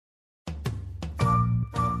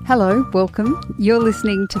Hello, welcome. You're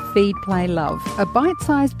listening to Feed, Play, Love, a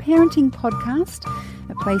bite-sized parenting podcast,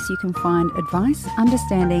 a place you can find advice,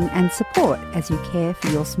 understanding and support as you care for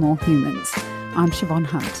your small humans. I'm Siobhan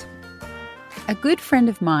Hunt. A good friend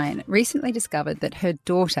of mine recently discovered that her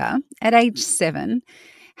daughter, at age 7,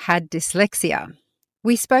 had dyslexia.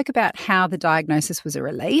 We spoke about how the diagnosis was a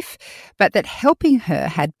relief, but that helping her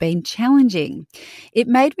had been challenging. It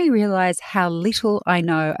made me realise how little I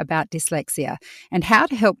know about dyslexia and how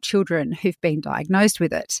to help children who've been diagnosed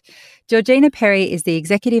with it. Georgina Perry is the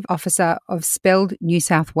Executive Officer of Spelled New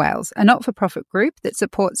South Wales, a not-for-profit group that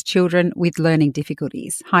supports children with learning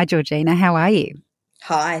difficulties. Hi, Georgina. How are you?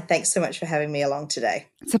 Hi, thanks so much for having me along today.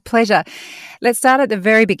 It's a pleasure. Let's start at the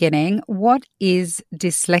very beginning. What is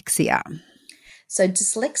dyslexia? So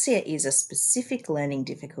dyslexia is a specific learning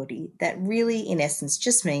difficulty that really, in essence,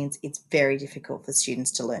 just means it's very difficult for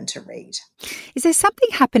students to learn to read. Is there something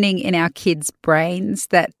happening in our kids' brains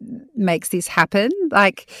that makes this happen?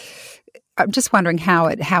 I'm just wondering how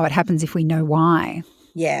it happens if we know why.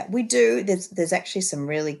 Yeah, we do. There's actually some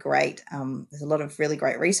really great, there's a lot of really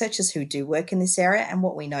great researchers who do work in this area. And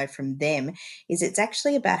what we know from them is it's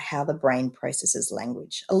actually about how the brain processes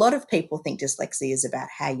language. A lot of people think dyslexia is about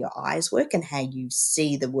how your eyes work and how you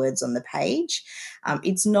see the words on the page.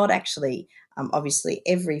 It's not actually. Obviously,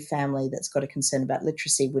 every family that's got a concern about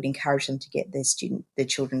literacy would encourage them to get their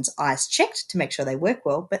children's eyes checked to make sure they work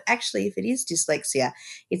well. But actually, if it is dyslexia,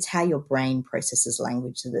 it's how your brain processes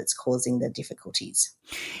language that's causing the difficulties.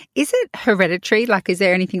 Is it hereditary? Is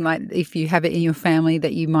there anything like if you have it in your family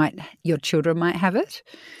that your children might have it?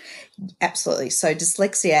 Absolutely. So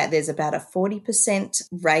dyslexia, there's about a 40%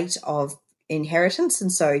 rate of inheritance.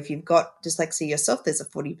 And so if you've got dyslexia yourself, there's a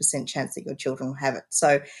 40% chance that your children will have it.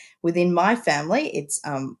 So within my family, it's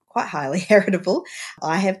quite highly heritable.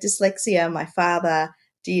 I have dyslexia, my father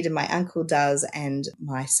did, and my uncle does, and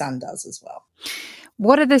my son does as well.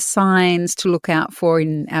 What are the signs to look out for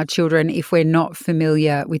in our children if we're not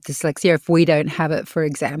familiar with dyslexia, if we don't have it, for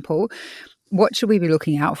example? What should we be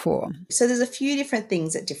looking out for? So there's a few different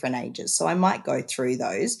things at different ages. So I might go through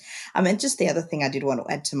those. And just the other thing I did want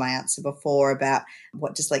to add to my answer before about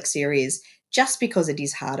what dyslexia is, just because it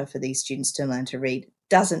is harder for these students to learn to read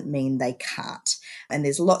doesn't mean they can't. And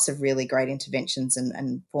there's lots of really great interventions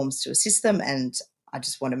and forms to assist them. And I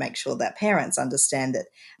just want to make sure that parents understand that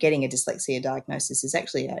getting a dyslexia diagnosis is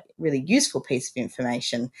actually a really useful piece of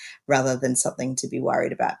information rather than something to be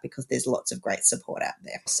worried about, because there's lots of great support out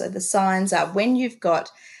there. So the signs are when you've got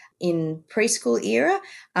in preschool era,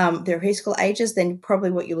 their preschool ages, then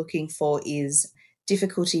probably what you're looking for is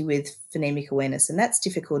difficulty with phonemic awareness, and that's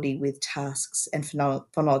difficulty with tasks and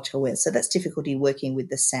phonological awareness. So that's difficulty working with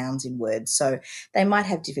the sounds in words. So they might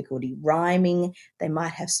have difficulty rhyming, they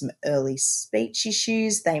might have some early speech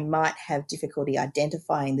issues, they might have difficulty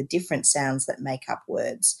identifying the different sounds that make up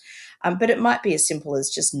words. But it might be as simple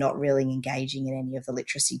as just not really engaging in any of the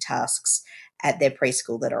literacy tasks at their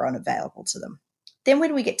preschool that are unavailable to them. Then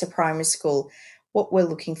when we get to primary school, what we're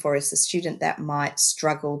looking for is the student that might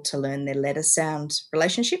struggle to learn their letter sound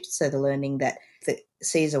relationships. So the learning that the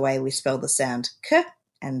C is a way we spell the sound K,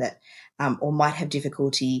 and that, or might have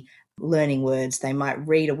difficulty learning words. They might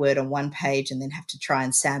read a word on one page and then have to try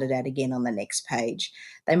and sound it out again on the next page.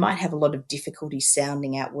 They might have a lot of difficulty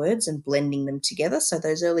sounding out words and blending them together. So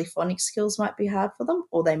those early phonics skills might be hard for them,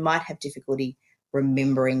 or they might have difficulty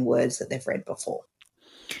remembering words that they've read before.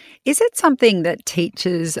 Is it something that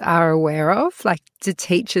teachers are aware of? Do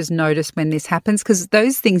teachers notice when this happens? Because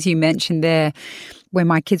those things you mentioned there, when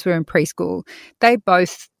my kids were in preschool, they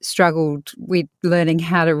both struggled with learning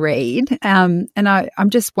how to read. And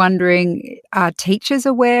I'm just wondering, are teachers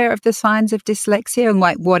aware of the signs of dyslexia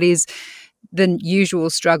and what is the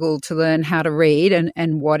usual struggle to learn how to read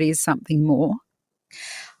and what is something more?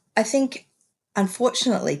 I think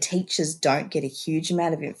unfortunately, teachers don't get a huge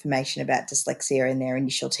amount of information about dyslexia in their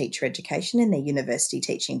initial teacher education in their university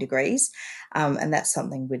teaching degrees, and that's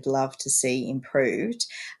something we'd love to see improved.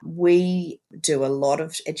 We do a lot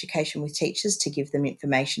of education with teachers to give them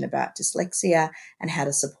information about dyslexia and how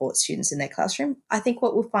to support students in their classroom. I think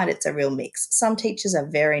what we'll find, it's a real mix. Some teachers are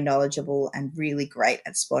very knowledgeable and really great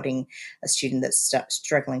at spotting a student that's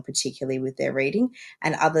struggling particularly with their reading,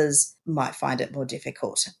 and others might find it more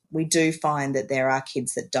difficult. We do find that there are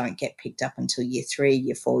kids that don't get picked up until year 3,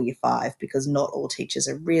 year 4, year 5, because not all teachers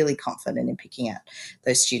are really confident in picking out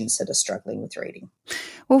those students that are struggling with reading.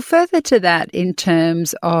 Well, further to that, in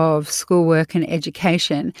terms of schoolwork and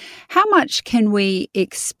education, how much can we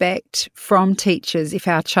expect from teachers if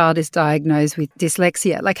our child is diagnosed with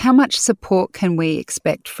dyslexia? How much support can we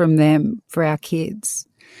expect from them for our kids?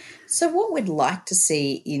 So what we'd like to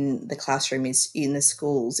see in the classroom is in the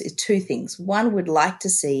schools is two things. One, we'd like to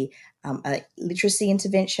see a literacy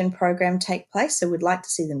intervention program take place. So we'd like to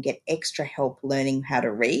see them get extra help learning how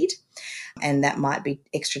to read. And that might be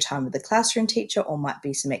extra time with the classroom teacher or might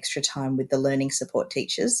be some extra time with the learning support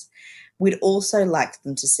teachers. We'd also like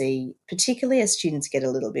them to see, particularly as students get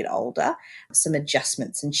a little bit older, some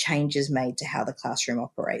adjustments and changes made to how the classroom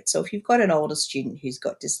operates. So if you've got an older student who's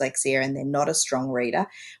got dyslexia and they're not a strong reader,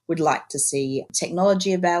 we'd like to see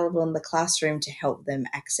technology available in the classroom to help them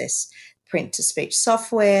access print-to-speech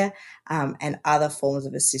software and other forms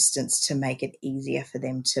of assistance to make it easier for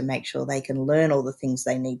them to make sure they can learn all the things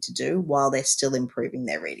they need to do while they're still improving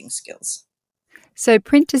their reading skills. So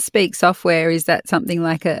print-to-speak software, is that something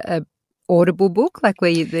like a Audible book, like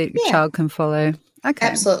where the child can follow? Okay.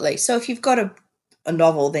 Absolutely. So if you've got a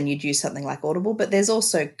novel, then you'd use something like Audible, but there's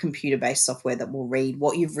also computer-based software that will read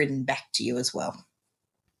what you've written back to you as well.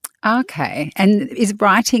 Okay. And is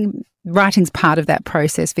writing's part of that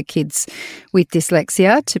process for kids with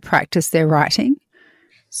dyslexia to practice their writing?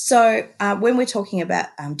 So when we're talking about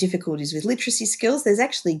difficulties with literacy skills, there's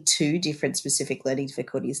actually two different specific learning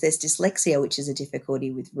difficulties. There's dyslexia, which is a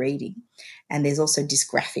difficulty with reading, and there's also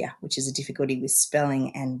dysgraphia, which is a difficulty with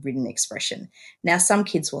spelling and written expression. Now, some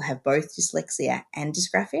kids will have both dyslexia and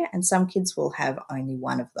dysgraphia, and some kids will have only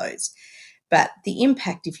one of those. But the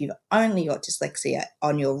impact if you've only got dyslexia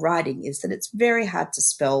on your writing is that it's very hard to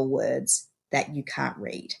spell words that you can't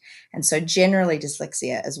read. And so generally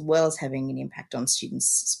dyslexia, as well as having an impact on students'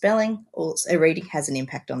 spelling, also reading has an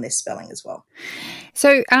impact on their spelling as well.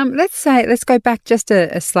 So let's go back just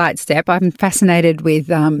a slight step. I'm fascinated with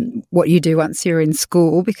what you do once you're in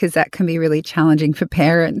school, because that can be really challenging for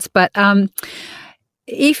parents. But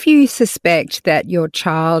if you suspect that your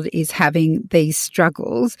child is having these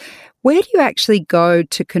struggles, where do you actually go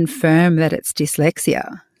to confirm that it's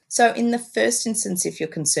dyslexia? So in the first instance, if you're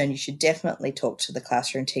concerned, you should definitely talk to the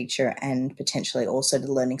classroom teacher and potentially also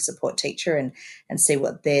the learning support teacher and see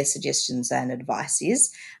what their suggestions and advice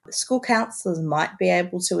is. School counsellors might be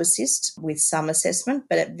able to assist with some assessment,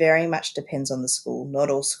 but it very much depends on the school. Not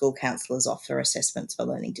all school counsellors offer assessments for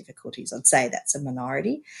learning difficulties. I'd say that's a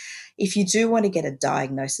minority. If you do want to get a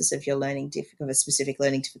diagnosis of your of a specific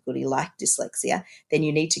learning difficulty like dyslexia, then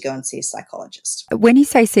you need to go and see a psychologist. When you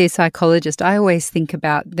say see a psychologist, I always think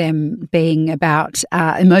about them being about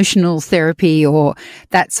emotional therapy or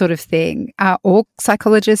that sort of thing. Are all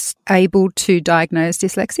psychologists able to diagnose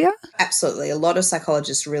dyslexia? Absolutely. A lot of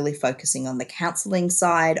psychologists really focusing on the counselling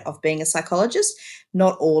side of being a psychologist.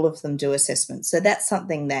 Not all of them do assessments. So that's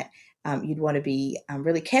something that you'd want to be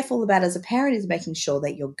really careful about as a parent, is making sure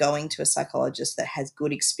that you're going to a psychologist that has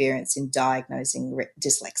good experience in diagnosing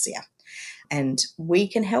dyslexia. And we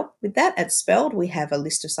can help with that. At Speld, we have a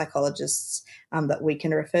list of psychologists that we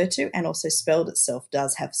can refer to, and also Speld itself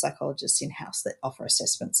does have psychologists in-house that offer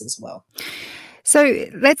assessments as well. So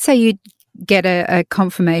let's say you get a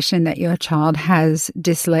confirmation that your child has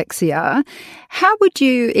dyslexia. How would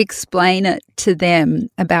you explain it to them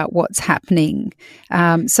about what's happening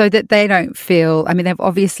so that they don't feel, I mean, they've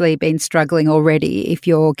obviously been struggling already if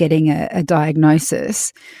you're getting a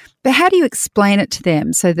diagnosis, but how do you explain it to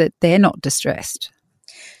them so that they're not distressed?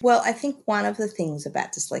 Well, I think one of the things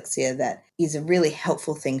about dyslexia that is a really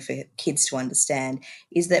helpful thing for kids to understand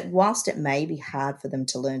is that whilst it may be hard for them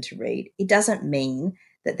to learn to read, it doesn't mean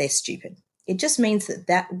that they're stupid. It just means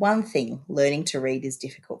that one thing, learning to read, is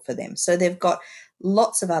difficult for them. So they've got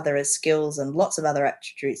lots of other skills and lots of other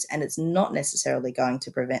attributes, and it's not necessarily going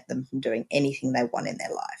to prevent them from doing anything they want in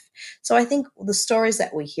their life. So I think the stories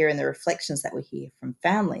that we hear and the reflections that we hear from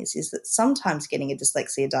families is that sometimes getting a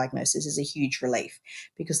dyslexia diagnosis is a huge relief,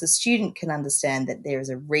 because the student can understand that there is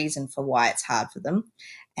a reason for why it's hard for them.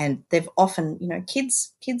 And they've often,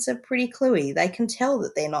 kids are pretty cluey. They can tell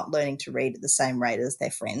that they're not learning to read at the same rate as their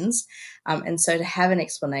friends. And so to have an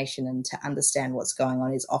explanation and to understand what's going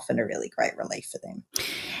on is often a really great relief for them.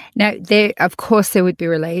 Now, of course, there would be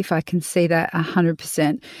relief. I can see that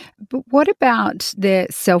 100%. But what about their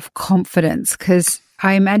self-confidence? Because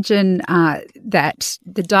I imagine that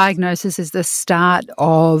the diagnosis is the start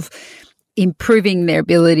of improving their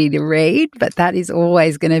ability to read, but that is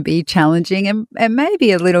always going to be challenging and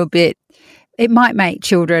maybe a little bit, it might make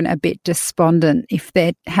children a bit despondent if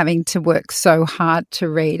they're having to work so hard to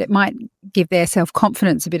read. It might give their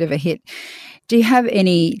self-confidence a bit of a hit. Do you have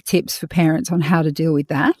any tips for parents on how to deal with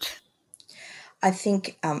that? I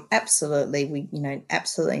think absolutely, we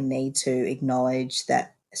absolutely need to acknowledge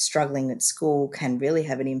that struggling at school can really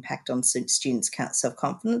have an impact on students'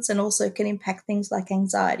 self-confidence, and also can impact things like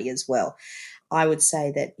anxiety as well. I would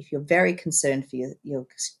say that if you're very concerned for your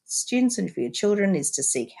students and for your children, is to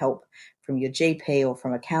seek help from your GP or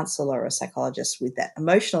from a counsellor or a psychologist with that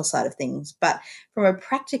emotional side of things. But from a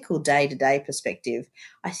practical day-to-day perspective,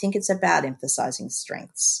 I think it's about emphasising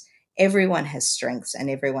strengths. Everyone has strengths and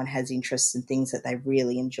everyone has interests and things that they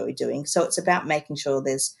really enjoy doing. So it's about making sure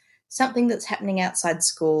there's something that's happening outside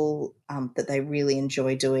school that they really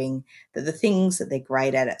enjoy doing, that the things that they're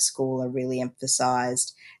great at school are really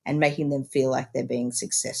emphasised, and making them feel like they're being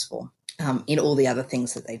successful in all the other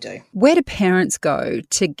things that they do. Where do parents go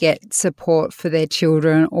to get support for their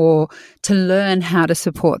children or to learn how to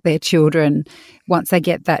support their children once they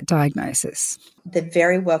get that diagnosis? They're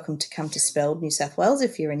very welcome to come to Spelled New South Wales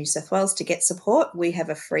if you're in New South Wales to get support. We have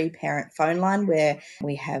a free parent phone line where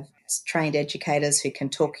we have trained educators who can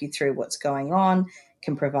talk you through what's going on,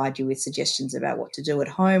 can provide you with suggestions about what to do at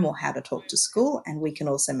home or how to talk to school, and we can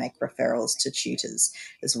also make referrals to tutors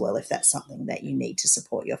as well if that's something that you need to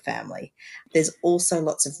support your family. There's also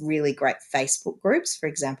lots of really great Facebook groups. For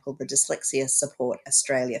example, the Dyslexia Support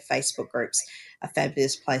Australia Facebook groups, a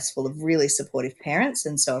fabulous place full of really supportive parents,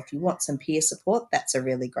 and so if you want some peer support, that's a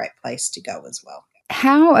really great place to go as well.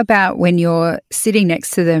 How about when you're sitting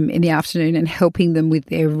next to them in the afternoon and helping them with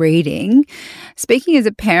their reading? Speaking as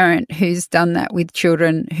a parent who's done that with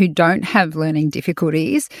children who don't have learning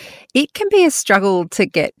difficulties, it can be a struggle to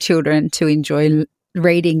get children to enjoy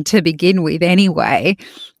reading to begin with anyway.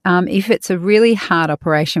 If it's a really hard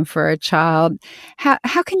operation for a child,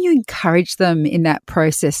 how can you encourage them in that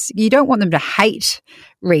process? You don't want them to hate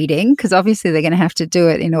reading because obviously they're going to have to do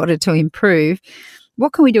it in order to improve.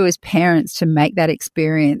 What can we do as parents to make that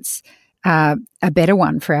experience a better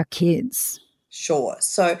one for our kids? Sure.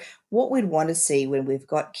 So what we'd want to see when we've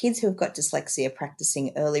got kids who have got dyslexia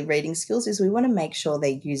practicing early reading skills is we want to make sure they're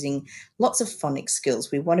using lots of phonics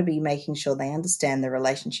skills. We want to be making sure they understand the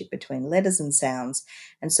relationship between letters and sounds.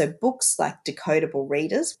 And so books like decodable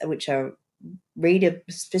readers, which are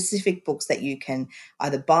reader-specific books that you can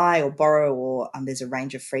either buy or borrow, or there's a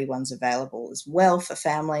range of free ones available as well for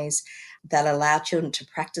families that allow children to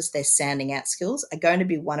practice their sounding out skills, are going to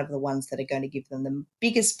be one of the ones that are going to give them the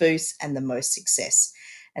biggest boost and the most success.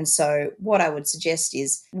 And so what I would suggest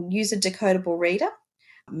is use a decodable reader.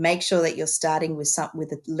 Make sure that you're starting with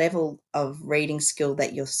a level of reading skill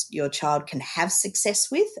that your child can have success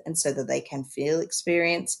with, and so that they can feel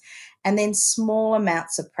experience, and then small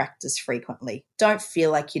amounts of practice frequently. Don't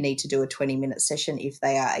feel like you need to do a 20-minute session if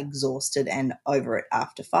they are exhausted and over it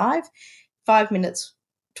after 5 minutes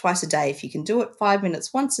twice a day. If you can do it 5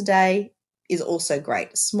 minutes once a day is also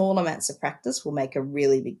great. Small amounts of practice will make a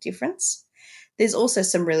really big difference. There's also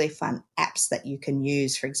some really fun apps that you can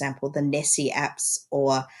use, for example, the Nessie apps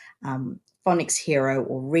or Phonics Hero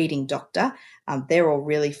or Reading Doctor. They're all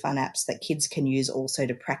really fun apps that kids can use also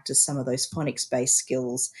to practice some of those phonics-based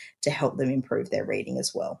skills to help them improve their reading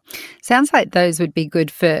as well. Sounds like those would be good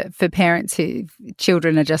for parents whose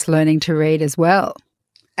children are just learning to read as well.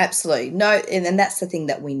 Absolutely. No, and that's the thing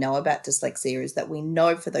that we know about dyslexia is that we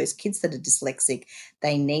know for those kids that are dyslexic,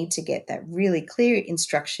 they need to get that really clear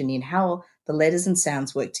instruction in how the letters and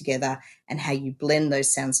sounds work together and how you blend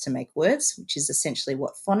those sounds to make words, which is essentially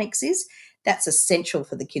what phonics is. That's essential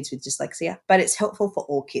for the kids with dyslexia, but it's helpful for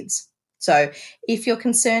all kids. So if you're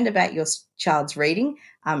concerned about your child's reading,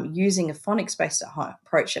 using a phonics-based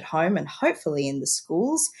approach at home and hopefully in the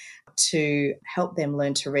schools to help them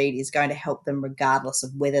learn to read is going to help them regardless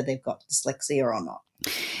of whether they've got dyslexia or not.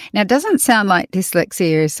 Now, it doesn't sound like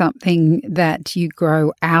dyslexia is something that you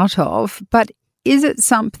grow out of, but is it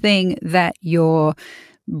something that your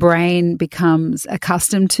brain becomes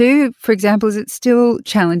accustomed to? For example, is it still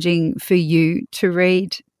challenging for you to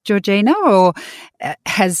read, Georgina, or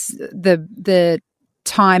has the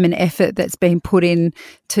time and effort that's been put in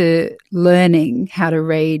to learning how to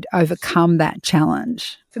read overcome that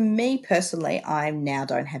challenge? For me personally, I now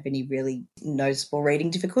don't have any really noticeable reading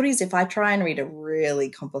difficulties. If I try and read a really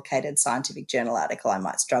complicated scientific journal article, I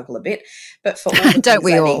might struggle a bit. But for all the don't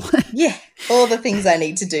we all? All the things I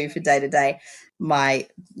need to do for day to day, my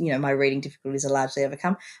reading difficulties are largely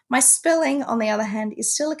overcome. My spelling, on the other hand,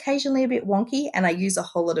 is still occasionally a bit wonky, and I use a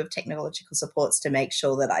whole lot of technological supports to make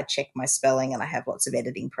sure that I check my spelling, and I have lots of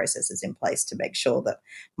editing processes in place to make sure that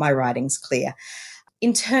my writing's clear.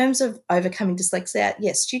 In terms of overcoming dyslexia,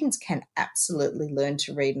 yes, students can absolutely learn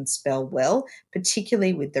to read and spell well,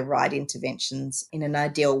 particularly with the right interventions. In an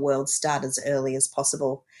ideal world, start as early as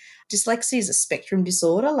possible. dyslexia is a spectrum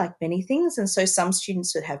disorder like many things. And so some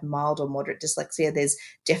students that have mild or moderate dyslexia, there's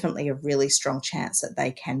definitely a really strong chance that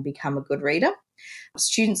they can become a good reader.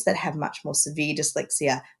 Students that have much more severe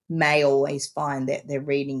dyslexia may always find that their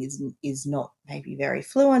reading is not maybe very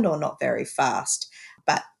fluent or not very fast.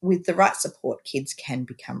 But with the right support, kids can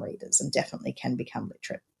become readers and definitely can become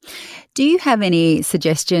literate. Do you have any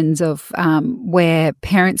suggestions of where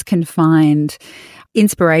parents can find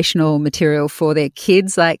inspirational material for their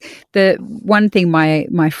kids? Like the one thing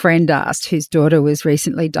my friend asked, whose daughter was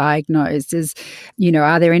recently diagnosed, is,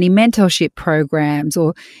 are there any mentorship programs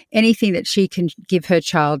or anything that she can give her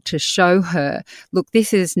child to show her, look,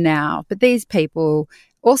 this is now, but these people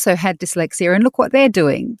also had dyslexia and look what they're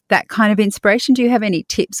doing, that kind of inspiration? Do you have any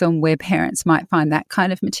tips on where parents might find that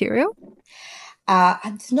kind of material?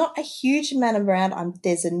 It's not a huge amount around.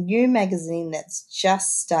 There's a new magazine that's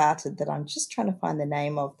just started that I'm just trying to find the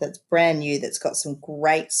name of, that's brand new, that's got some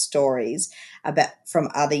great stories from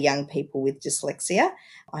other young people with dyslexia.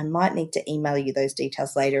 I might need to email you those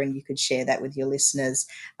details later and you could share that with your listeners.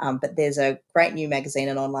 But there's a great new magazine,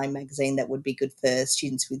 an online magazine that would be good for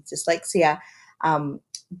students with dyslexia.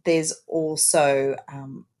 There's also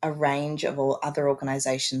a range of all other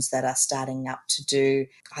organisations that are starting up to do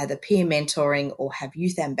either peer mentoring or have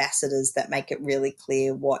youth ambassadors that make it really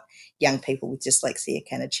clear what young people with dyslexia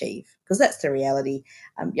can achieve. Because that's the reality.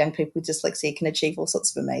 Young people with dyslexia can achieve all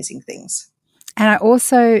sorts of amazing things. And I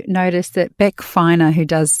also noticed that Beck Feiner, who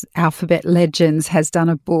does Alphabet Legends, has done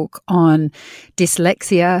a book on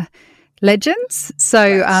dyslexia legends.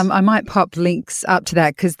 So Right. I might pop links up to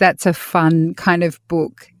that because that's a fun kind of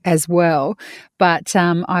book as well. But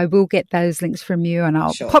I will get those links from you and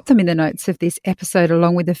I'll pop them in the notes of this episode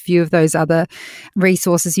along with a few of those other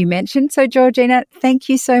resources you mentioned. So Georgina, thank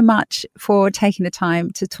you so much for taking the time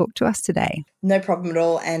to talk to us today. No problem at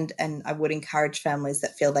all. And I would encourage families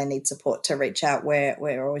that feel they need support to reach out.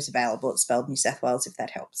 We're always available at Speld New South Wales if that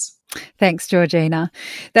helps. Thanks, Georgina.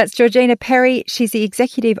 That's Georgina Perry. She's the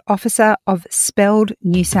Executive Officer of Speld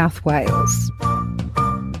New South Wales.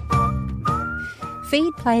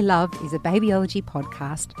 Feed, Play, Love is a babyology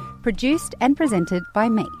podcast produced and presented by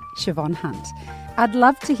me, Siobhan Hunt. I'd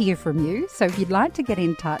love to hear from you, so if you'd like to get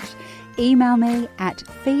in touch, email me at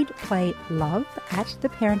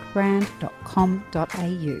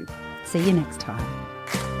feedplaylove@theparentbrand.com.au. See you next time.